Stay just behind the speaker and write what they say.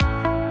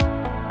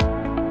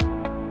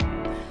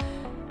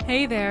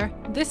Hey there,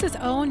 this is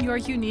Own Your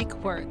Unique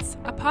Words,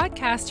 a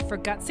podcast for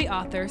gutsy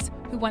authors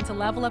who want to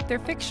level up their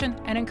fiction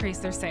and increase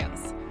their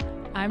sales.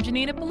 I'm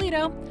Janine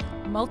Ippolito,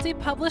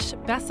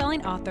 multi-published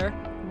best-selling author,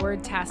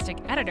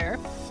 wordtastic editor,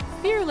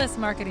 fearless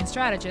marketing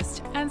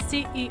strategist, and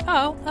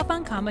CEO of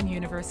Uncommon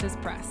Universes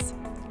Press.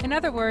 In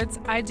other words,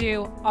 I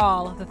do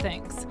all the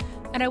things.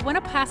 And I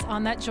want to pass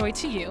on that joy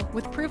to you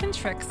with proven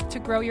tricks to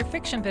grow your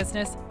fiction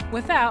business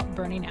without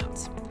burning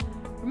out.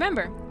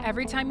 Remember,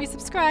 every time you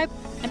subscribe,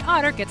 an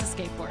otter gets a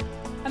skateboard.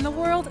 And the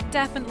world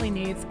definitely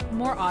needs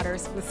more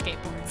otters with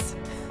skateboards.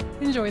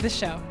 Enjoy the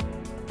show.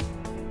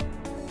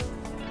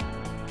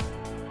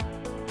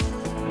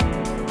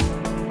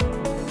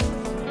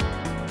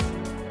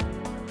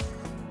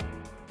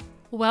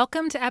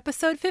 Welcome to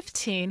episode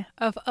 15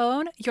 of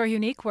Own Your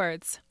Unique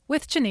Words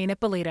with Janine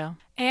Ippolito.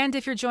 And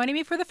if you're joining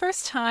me for the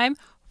first time,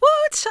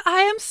 what?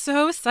 I am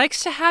so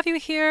psyched to have you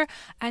here.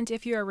 And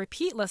if you're a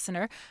repeat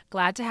listener,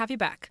 glad to have you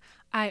back.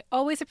 I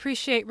always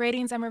appreciate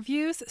ratings and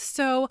reviews,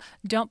 so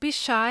don't be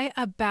shy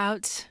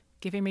about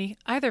giving me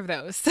either of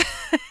those.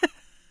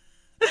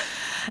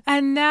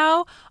 And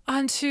now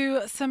on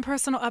to some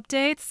personal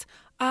updates.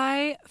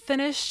 I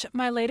finished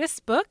my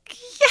latest book.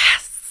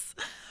 Yes!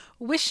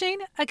 Wishing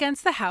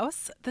Against the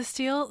House, The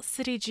Steel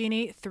City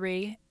Genie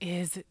 3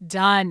 is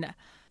done.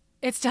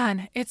 It's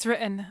done. It's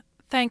written.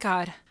 Thank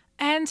God.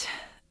 And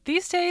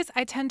these days,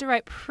 I tend to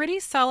write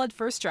pretty solid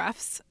first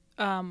drafts.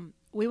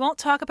 We won't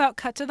talk about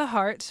Cut to the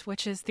Heart,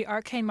 which is the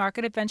Arcane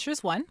Market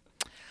Adventures 1.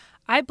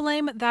 I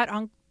blame that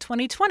on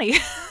 2020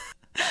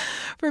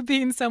 for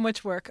being so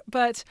much work.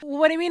 But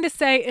what I mean to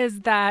say is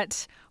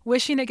that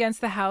Wishing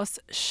Against the House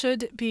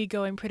should be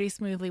going pretty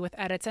smoothly with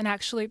edits. And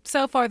actually,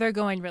 so far, they're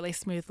going really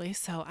smoothly.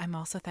 So I'm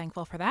also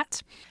thankful for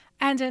that.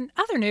 And in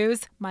other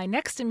news, my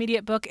next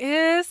immediate book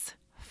is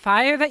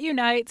Fire That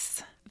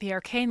Unites, the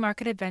Arcane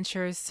Market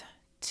Adventures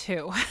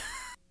 2.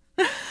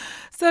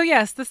 So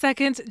yes, the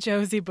second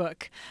Josie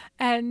book.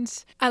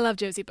 And I love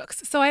Josie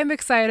books, so I am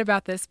excited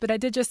about this, but I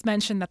did just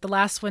mention that the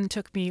last one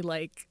took me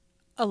like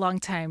a long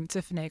time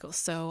to finagle,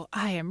 so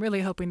I am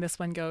really hoping this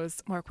one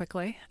goes more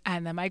quickly.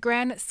 And then my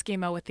grand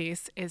schema with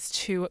these is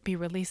to be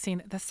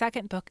releasing the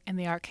second book in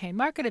the Arcane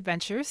Market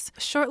Adventures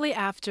shortly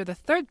after the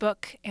third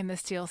book in the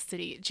Steel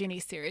City Genie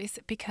series,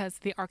 because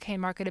the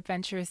Arcane Market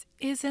Adventures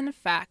is in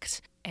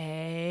fact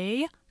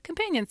a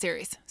companion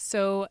series.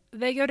 So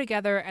they go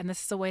together, and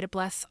this is a way to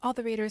bless all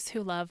the readers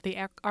who love the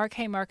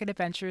Arcane Market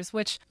Adventures,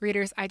 which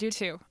readers, I do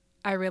too.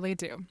 I really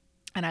do.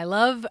 And I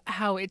love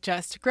how it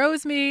just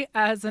grows me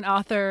as an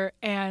author,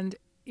 and,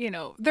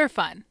 they're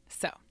fun.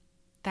 So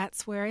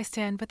that's where I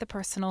stand with the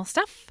personal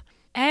stuff.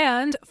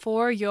 And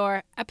for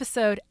your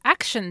episode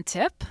action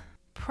tip,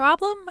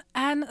 problem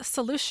and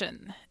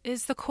solution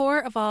is the core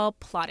of all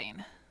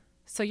plotting.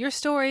 So your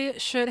story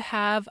should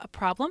have a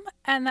problem,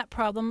 and that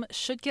problem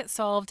should get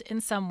solved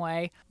in some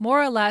way,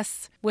 more or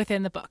less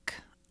within the book.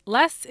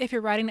 Less if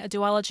you're writing a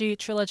duology,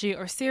 trilogy,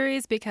 or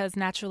series, because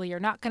naturally you're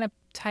not going to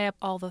tie up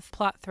all the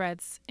plot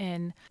threads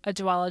in a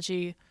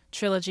duology,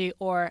 trilogy,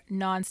 or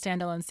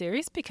non-standalone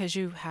series because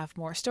you have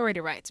more story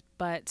to write.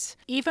 But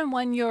even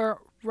when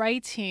you're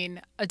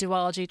writing a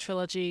duology,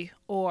 trilogy,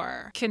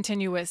 or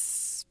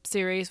continuous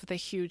series with a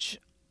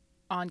huge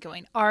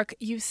ongoing arc,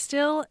 you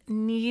still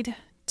need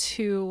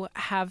to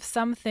have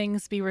some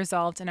things be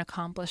resolved and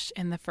accomplished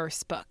in the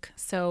first book.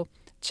 So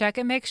check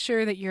and make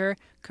sure that your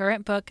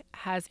current book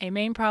has a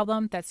main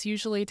problem that's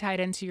usually tied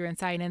into your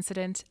inciting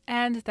incident,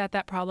 and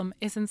that problem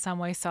is in some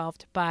way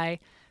solved by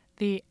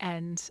the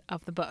end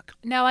of the book.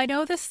 Now, I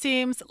know this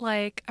seems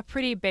like a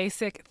pretty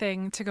basic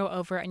thing to go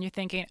over, and you're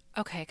thinking,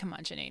 okay, come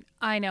on, Janine,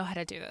 I know how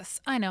to do this.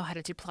 I know how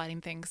to do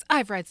plotting things.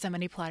 I've read so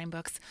many plotting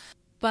books.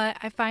 But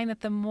I find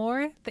that the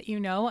more that you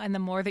know, and the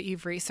more that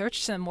you've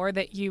researched, and the more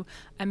that you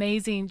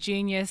amazing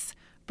genius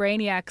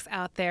brainiacs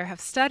out there have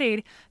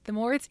studied, the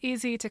more it's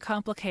easy to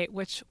complicate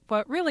what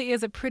really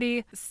is a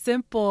pretty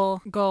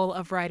simple goal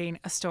of writing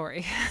a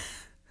story.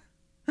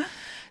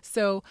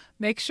 So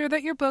make sure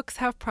that your books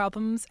have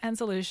problems and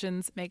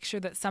solutions. Make sure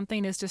that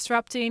something is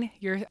disrupting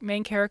your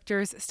main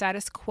character's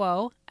status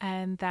quo,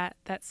 and that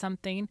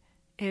something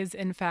is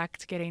in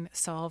fact getting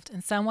solved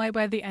in some way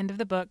by the end of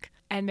the book,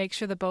 and make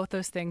sure that both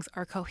those things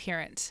are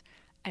coherent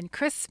and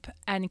crisp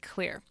and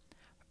clear.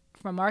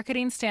 From a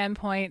marketing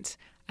standpoint,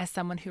 as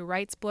someone who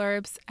writes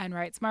blurbs and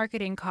writes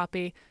marketing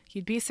copy,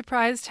 you'd be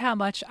surprised how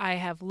much I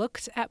have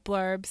looked at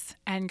blurbs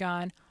and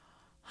gone,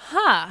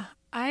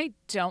 I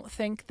don't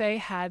think they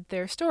had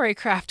their story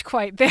craft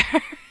quite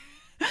there,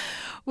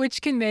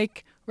 which can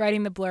make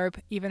writing the blurb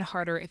even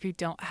harder if you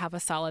don't have a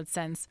solid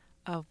sense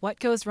of what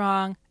goes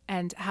wrong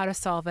and how to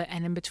solve it,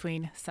 and in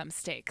between some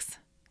stakes,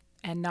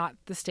 and not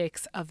the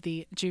stakes of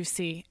the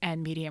juicy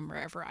and medium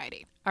rare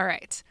variety. All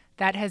right,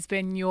 that has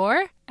been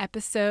your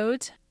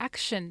episode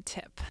action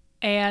tip.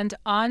 And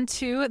on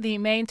to the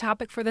main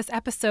topic for this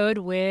episode,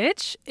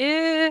 which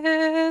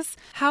is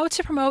how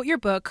to promote your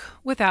book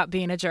without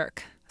being a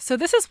jerk. So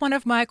this is one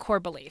of my core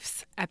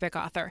beliefs, epic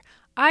author.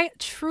 I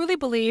truly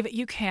believe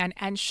you can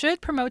and should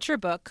promote your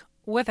book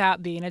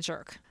without being a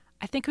jerk.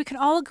 I think we can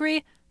all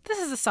agree this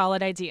is a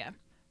solid idea.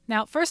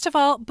 Now, first of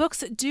all,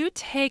 books do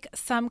take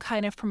some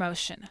kind of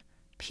promotion.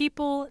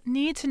 People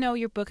need to know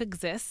your book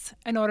exists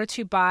in order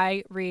to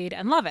buy, read,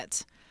 and love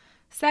it.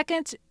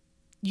 Second,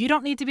 you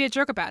don't need to be a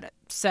jerk about it,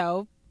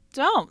 so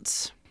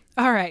don't.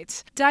 All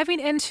right,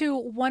 diving into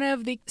one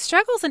of the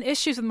struggles and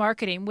issues with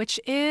marketing, which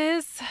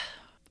is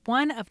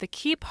one of the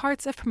key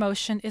parts of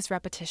promotion, is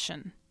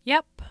repetition.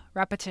 Yep,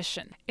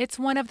 repetition. It's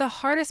one of the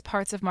hardest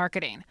parts of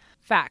marketing.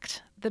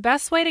 Fact, the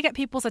best way to get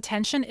people's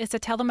attention is to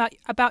tell them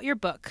about your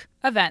book,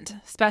 event,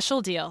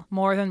 special deal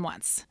more than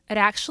once. It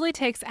actually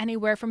takes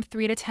anywhere from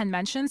 3 to 10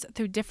 mentions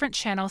through different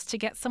channels to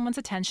get someone's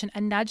attention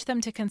and nudge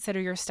them to consider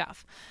your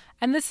stuff.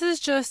 And this is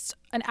just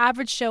an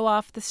average show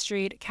off the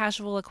street,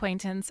 casual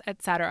acquaintance,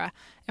 etc.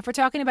 If we're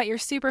talking about your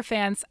super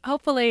fans,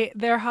 hopefully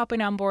they're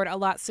hopping on board a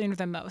lot sooner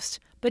than most.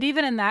 But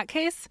even in that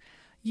case,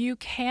 you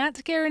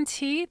can't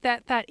guarantee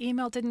that that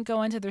email didn't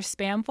go into their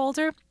spam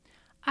folder.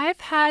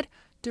 I've had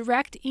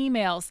direct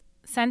emails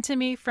sent to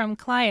me from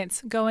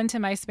clients go into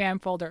my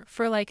spam folder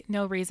for like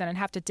no reason and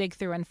have to dig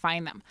through and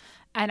find them.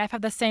 And I've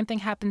had the same thing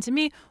happen to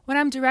me when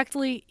I'm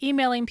directly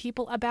emailing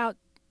people about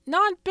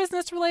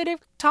non-business related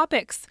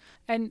topics.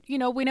 And,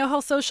 we know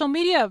how social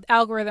media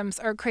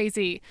algorithms are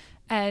crazy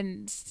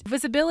and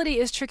visibility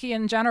is tricky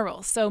in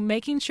general. So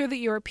making sure that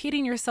you're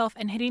repeating yourself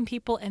and hitting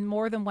people in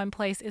more than one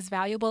place is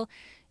valuable,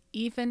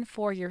 even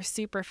for your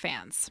super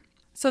fans.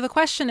 So the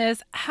question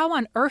is, how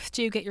on earth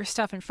do you get your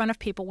stuff in front of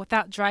people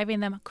without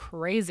driving them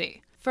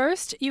crazy?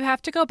 First, you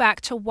have to go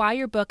back to why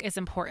your book is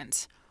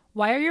important.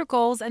 Why are your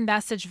goals and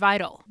message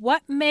vital?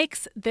 What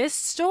makes this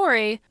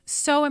story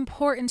so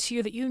important to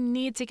you that you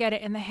need to get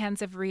it in the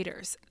hands of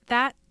readers?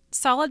 That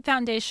solid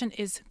foundation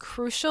is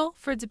crucial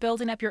for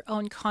building up your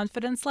own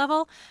confidence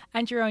level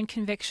and your own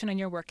conviction in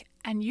your work.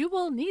 And you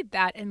will need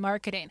that in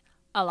marketing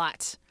a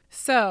lot.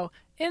 So,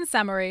 in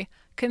summary,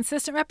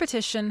 consistent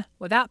repetition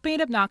without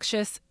being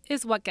obnoxious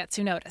is what gets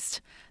you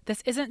noticed.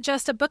 This isn't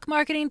just a book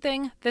marketing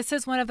thing. This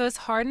is one of those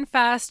hard and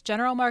fast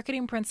general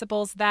marketing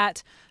principles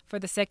that, for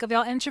the sake of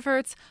y'all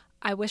introverts,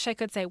 I wish I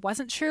could say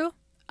wasn't true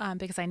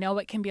because I know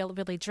it can be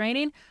really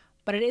draining,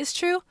 but it is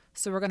true.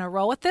 So we're going to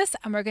roll with this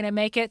and we're going to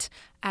make it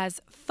as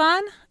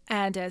fun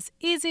and as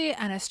easy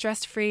and as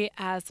stress-free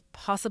as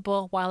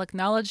possible while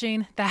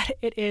acknowledging that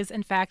it is,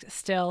 in fact,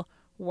 still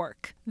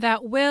work.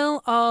 That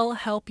will all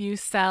help you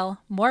sell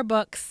more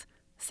books,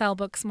 sell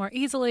books more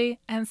easily,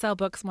 and sell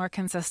books more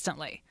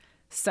consistently.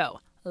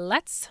 So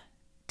let's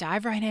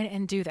dive right in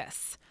and do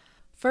this.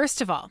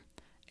 First of all,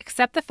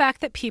 accept the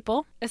fact that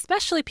people,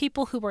 especially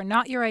people who are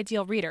not your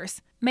ideal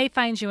readers, may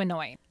find you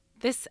annoying.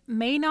 This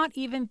may not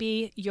even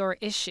be your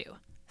issue.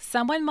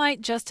 Someone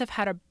might just have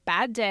had a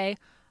bad day,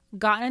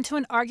 gotten into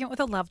an argument with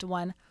a loved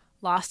one,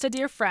 lost a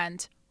dear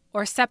friend,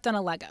 or stepped on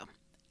a Lego.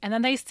 And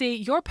then they see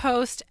your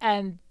post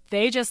and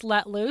they just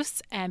let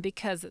loose, and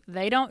because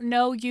they don't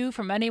know you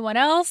from anyone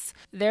else,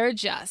 they're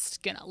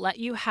just gonna let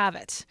you have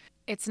it.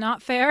 It's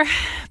not fair,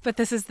 but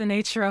this is the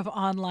nature of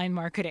online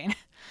marketing.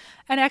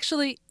 And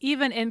actually,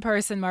 even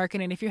in-person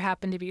marketing if you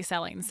happen to be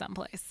selling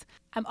someplace.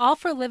 I'm all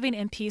for living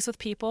in peace with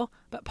people,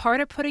 but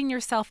part of putting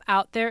yourself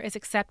out there is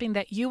accepting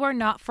that you are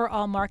not for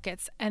all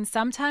markets, and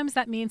sometimes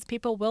that means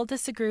people will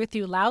disagree with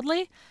you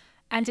loudly,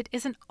 and it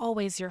isn't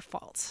always your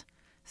fault.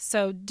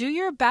 So do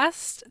your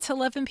best to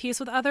live in peace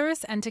with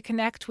others and to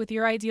connect with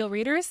your ideal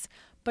readers,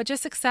 but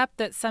just accept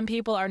that some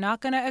people are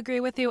not going to agree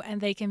with you and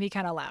they can be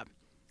kind of loud.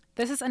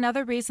 This is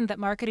another reason that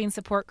marketing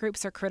support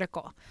groups are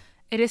critical.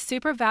 It is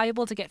super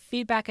valuable to get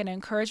feedback and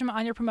encouragement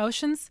on your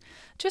promotions,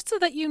 just so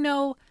that you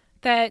know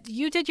that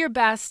you did your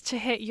best to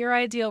hit your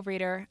ideal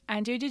reader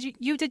and you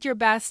did your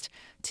best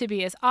to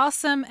be as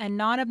awesome and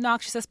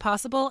non-obnoxious as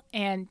possible.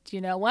 And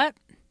you know what?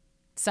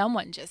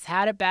 Someone just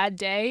had a bad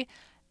day.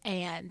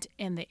 And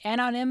in the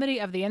anonymity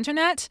of the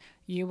internet,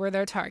 you were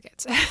their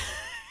target.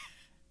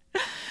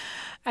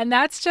 And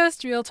that's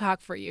just real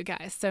talk for you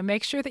guys. So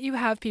make sure that you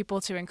have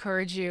people to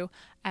encourage you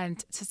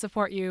and to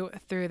support you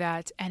through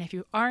that. And if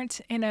you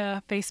aren't in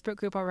a Facebook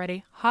group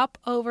already, hop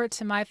over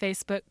to my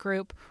Facebook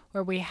group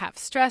where we have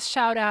stress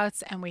shout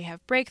outs and we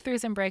have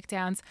breakthroughs and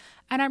breakdowns.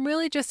 And I'm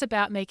really just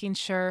about making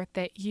sure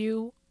that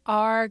you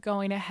are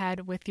going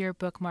ahead with your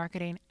book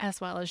marketing as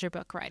well as your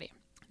book writing.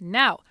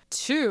 Now,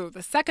 to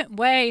the second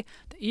way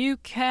that you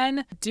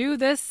can do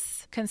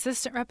this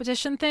consistent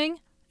repetition thing,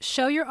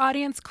 show your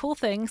audience cool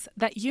things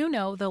that you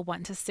know they'll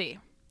want to see.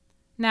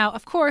 Now,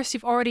 of course,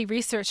 you've already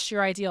researched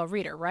your ideal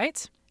reader,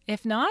 right?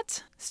 If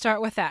not,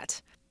 start with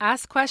that.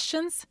 Ask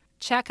questions,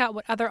 check out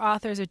what other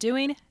authors are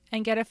doing,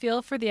 and get a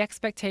feel for the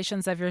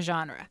expectations of your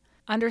genre.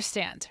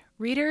 Understand,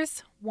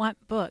 readers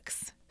want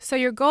books. So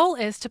your goal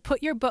is to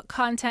put your book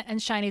content and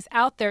shinies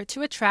out there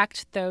to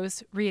attract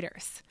those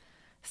readers.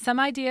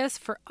 Some ideas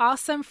for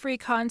awesome free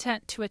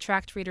content to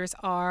attract readers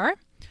are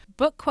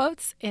book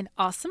quotes in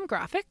awesome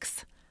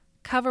graphics,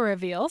 cover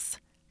reveals,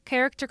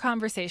 character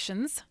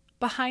conversations,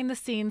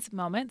 behind-the-scenes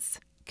moments,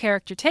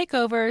 character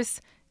takeovers,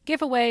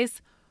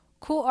 giveaways,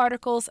 cool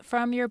articles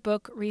from your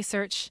book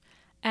research,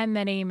 and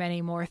many,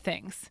 many more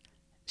things.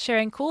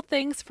 Sharing cool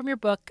things from your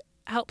book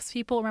helps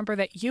people remember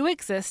that you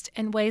exist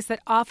in ways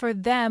that offer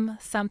them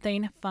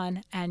something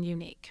fun and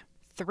unique.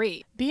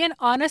 3, be an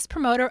honest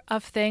promoter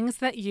of things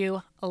that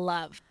you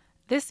love.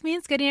 This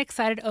means getting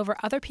excited over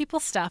other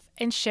people's stuff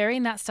and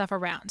sharing that stuff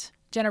around.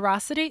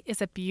 Generosity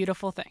is a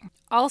beautiful thing.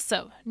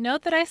 Also,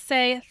 note that I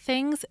say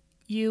things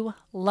you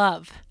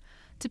love.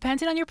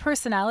 Depending on your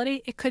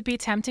personality, it could be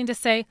tempting to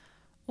say,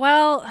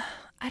 well,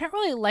 I don't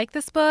really like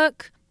this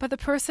book, but the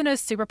person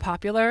is super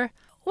popular.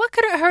 What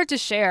could it hurt to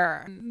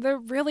share? They're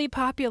really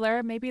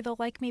popular. Maybe they'll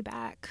like me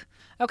back.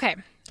 Okay,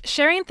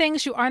 sharing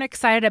things you aren't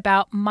excited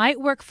about might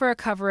work for a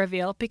cover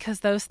reveal because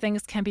those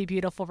things can be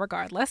beautiful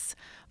regardless,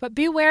 but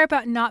beware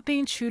about not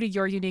being true to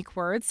your unique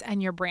words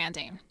and your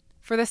branding.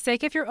 For the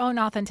sake of your own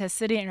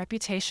authenticity and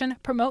reputation,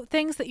 promote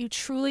things that you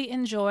truly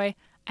enjoy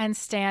and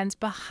stand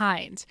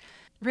behind.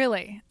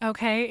 Really,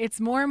 okay? It's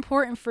more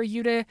important for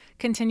you to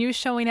continue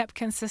showing up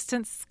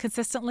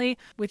consistently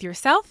with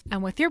yourself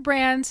and with your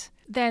brand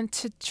than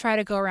to try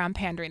to go around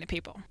pandering to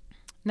people.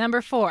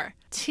 Number 4,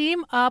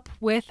 team up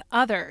with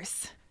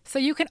others. So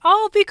you can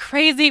all be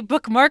crazy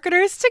book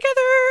marketers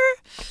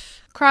together.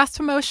 Cross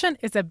promotion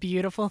is a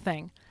beautiful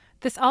thing.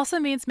 This also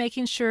means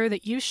making sure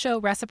that you show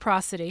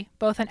reciprocity,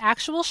 both in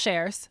actual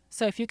shares,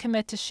 so if you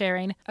commit to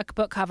sharing a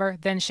book cover,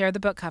 then share the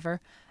book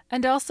cover,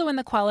 and also in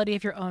the quality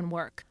of your own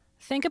work.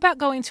 Think about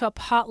going to a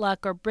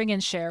potluck or bring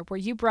and share where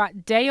you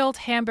brought day-old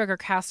hamburger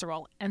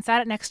casserole and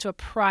sat it next to a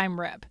prime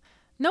rib.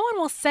 No one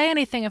will say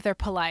anything if they're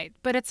polite,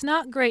 but it's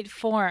not great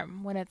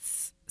form when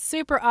it's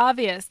super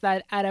obvious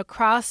that at a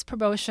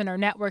cross-promotion or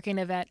networking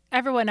event,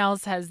 everyone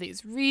else has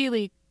these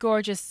really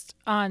gorgeous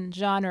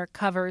on-genre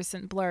covers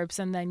and blurbs,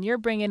 and then you're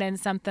bringing in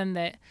something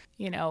that,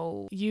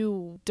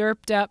 you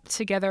derped up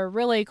together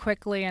really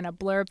quickly in a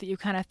blurb that you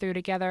kind of threw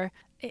together.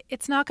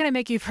 It's not going to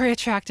make you very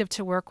attractive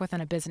to work with in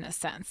a business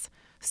sense.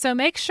 So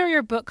make sure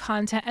your book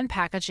content and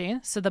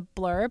packaging, so the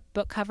blurb,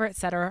 book cover,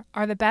 etc.,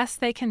 are the best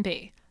they can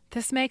be.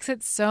 This makes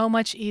it so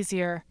much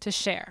easier to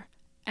share.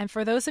 And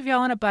for those of y'all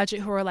on a budget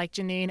who are like,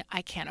 Janine,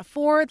 I can't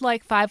afford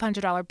like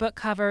 $500 book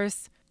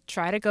covers,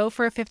 try to go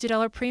for a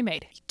 $50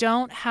 pre-made. You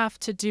don't have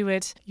to do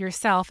it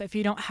yourself if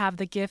you don't have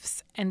the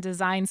gifts and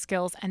design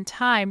skills and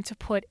time to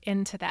put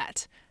into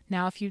that.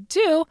 Now, if you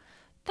do,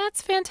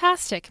 that's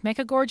fantastic. Make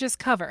a gorgeous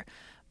cover.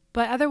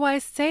 But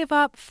otherwise, save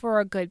up for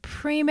a good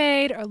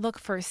pre-made or look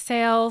for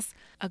sales.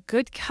 A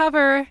good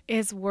cover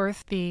is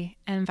worth the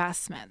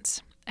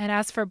investment. And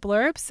as for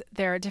blurbs,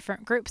 there are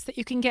different groups that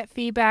you can get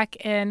feedback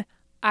in.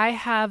 I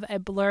have a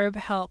blurb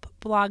help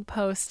blog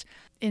post.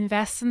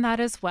 Invest in that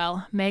as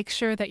well. Make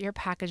sure that your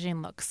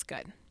packaging looks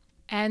good.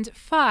 And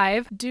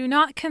 5, do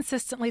not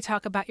consistently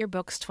talk about your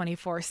books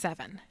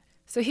 24/7.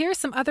 So here are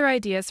some other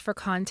ideas for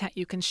content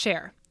you can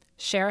share.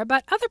 Share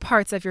about other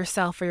parts of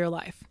yourself or your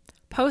life.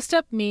 Post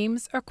up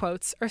memes or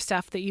quotes or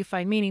stuff that you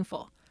find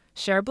meaningful.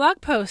 Share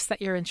blog posts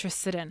that you're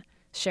interested in.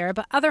 Share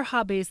about other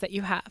hobbies that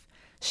you have.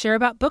 Share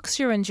about books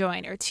you're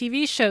enjoying or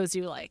TV shows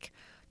you like.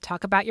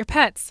 Talk about your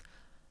pets.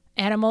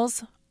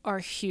 Animals are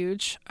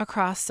huge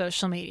across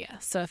social media.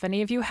 So if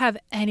any of you have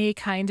any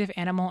kind of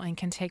animal and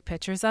can take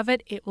pictures of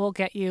it, it will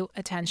get you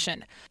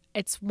attention.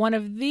 It's one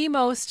of the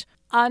most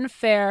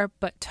unfair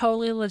but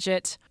totally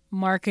legit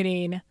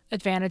marketing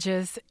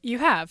advantages you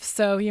have.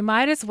 So you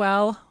might as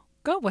well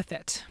go with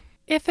it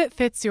if it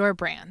fits your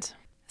brand.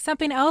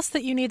 Something else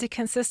that you need to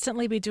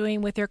consistently be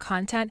doing with your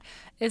content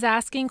is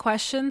asking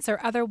questions or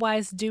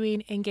otherwise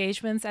doing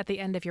engagements at the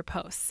end of your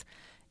posts,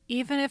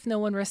 even if no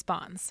one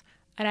responds.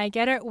 And I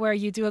get it where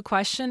you do a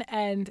question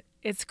and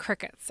it's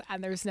crickets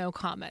and there's no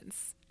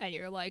comments. And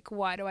you're like,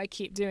 why do I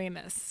keep doing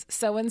this?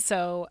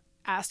 So-and-so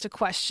asked a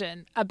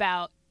question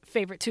about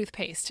favorite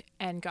toothpaste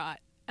and got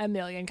a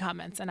million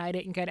comments, and I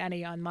didn't get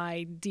any on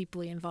my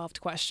deeply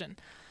involved question.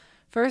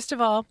 First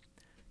of all,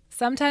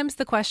 sometimes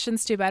the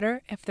questions do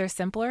better if they're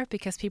simpler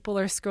because people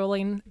are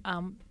scrolling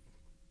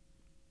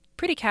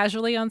pretty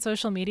casually on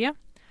social media.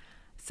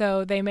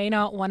 So they may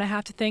not want to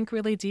have to think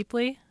really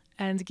deeply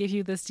and give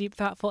you this deep,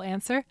 thoughtful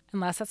answer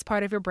unless that's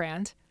part of your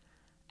brand.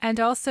 And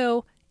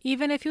also,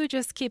 even if you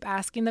just keep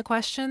asking the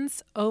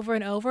questions over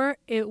and over,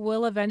 it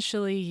will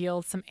eventually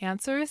yield some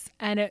answers,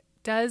 and it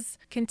does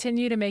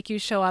continue to make you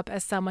show up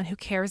as someone who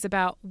cares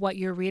about what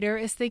your reader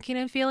is thinking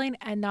and feeling,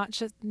 and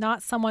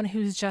not someone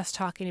who's just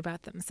talking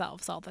about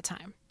themselves all the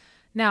time.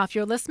 Now, if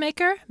you're a list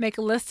maker, make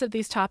a list of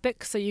these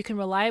topics so you can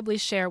reliably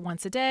share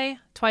once a day,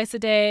 twice a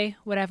day,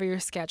 whatever your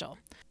schedule.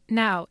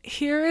 Now,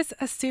 here is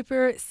a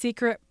super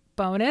secret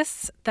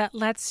bonus that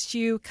lets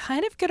you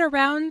kind of get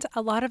around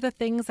a lot of the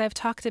things I've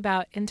talked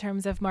about in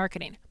terms of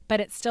marketing, but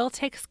it still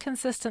takes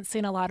consistency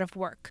and a lot of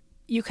work.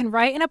 You can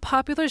write in a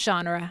popular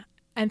genre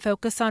and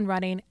focus on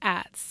running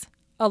ads,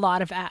 a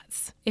lot of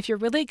ads. If you're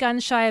really gun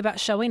shy about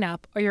showing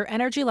up or your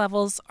energy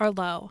levels are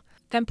low,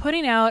 then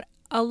putting out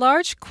a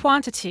large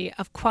quantity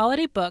of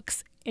quality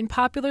books in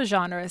popular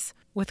genres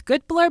with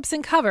good blurbs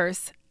and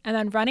covers and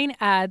then running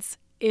ads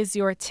is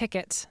your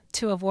ticket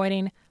to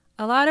avoiding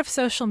a lot of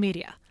social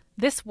media.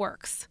 This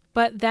works,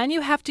 but then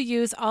you have to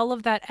use all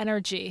of that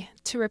energy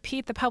to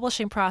repeat the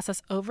publishing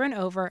process over and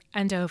over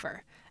and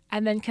over.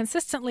 and then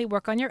consistently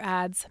work on your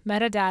ads,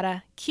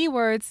 metadata,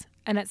 keywords,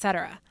 and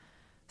etc.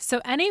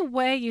 So any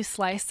way you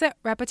slice it,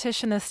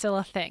 repetition is still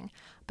a thing.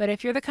 But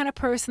if you're the kind of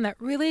person that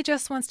really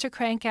just wants to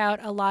crank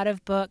out a lot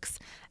of books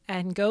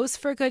and goes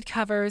for good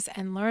covers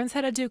and learns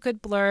how to do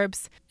good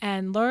blurbs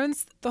and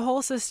learns the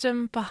whole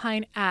system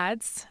behind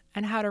ads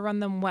and how to run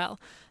them well,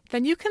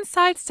 then you can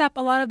sidestep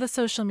a lot of the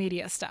social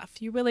media stuff.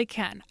 You really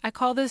can. I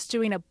call this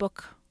doing a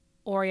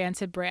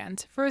book-oriented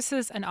brand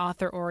versus an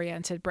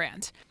author-oriented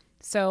brand.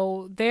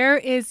 So there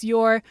is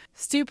your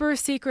super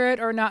secret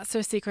or not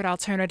so secret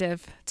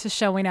alternative to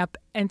showing up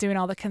and doing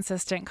all the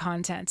consistent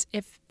content,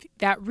 if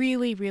that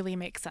really, really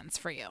makes sense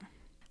for you.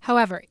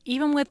 However,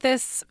 even with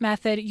this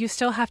method, you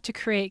still have to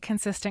create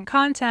consistent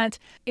content.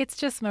 It's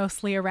just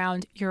mostly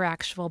around your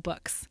actual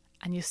books.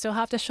 And you still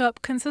have to show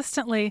up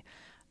consistently,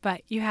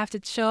 but you have to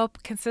show up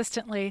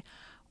consistently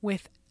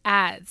with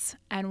ads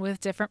and with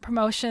different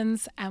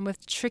promotions and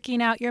with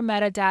tricking out your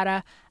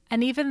metadata,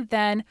 and even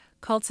then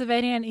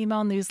cultivating an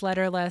email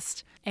newsletter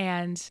list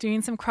and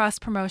doing some cross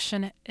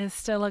promotion is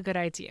still a good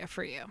idea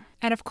for you.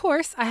 And of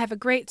course, I have a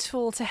great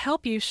tool to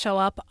help you show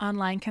up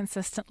online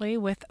consistently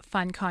with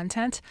fun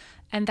content,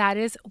 and that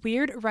is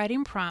Weird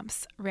Writing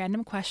Prompts,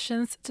 Random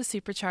Questions to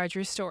Supercharge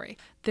Your Story.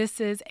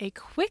 This is a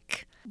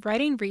quick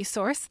writing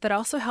resource that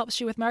also helps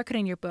you with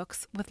marketing your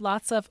books with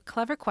lots of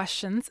clever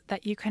questions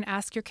that you can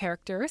ask your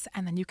characters,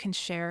 and then you can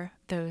share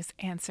those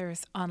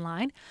answers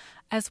online,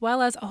 as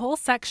well as a whole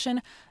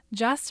section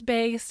just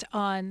based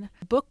on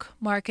book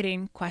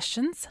marketing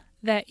questions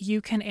that you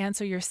can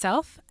answer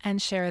yourself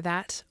and share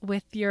that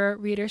with your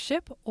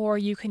readership, or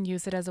you can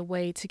use it as a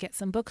way to get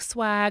some book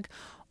swag,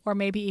 or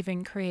maybe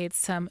even create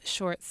some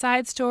short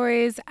side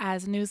stories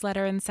as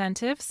newsletter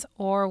incentives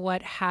or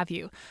what have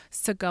you.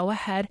 So go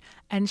ahead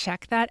and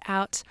check that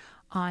out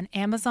on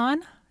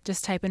Amazon.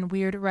 Just type in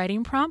Weird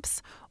Writing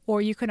Prompts,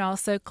 or you can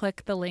also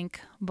click the link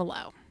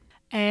below.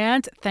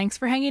 And thanks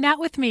for hanging out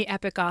with me,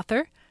 Epic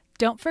Author.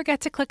 Don't forget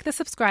to click the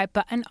subscribe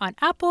button on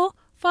Apple,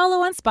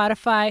 follow on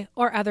Spotify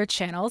or other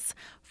channels,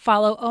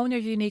 follow Own Your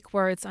Unique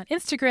Words on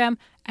Instagram,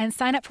 and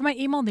sign up for my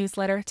email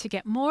newsletter to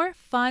get more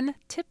fun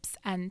tips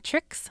and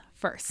tricks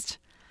first.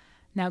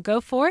 Now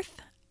go forth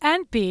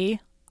and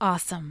be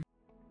awesome.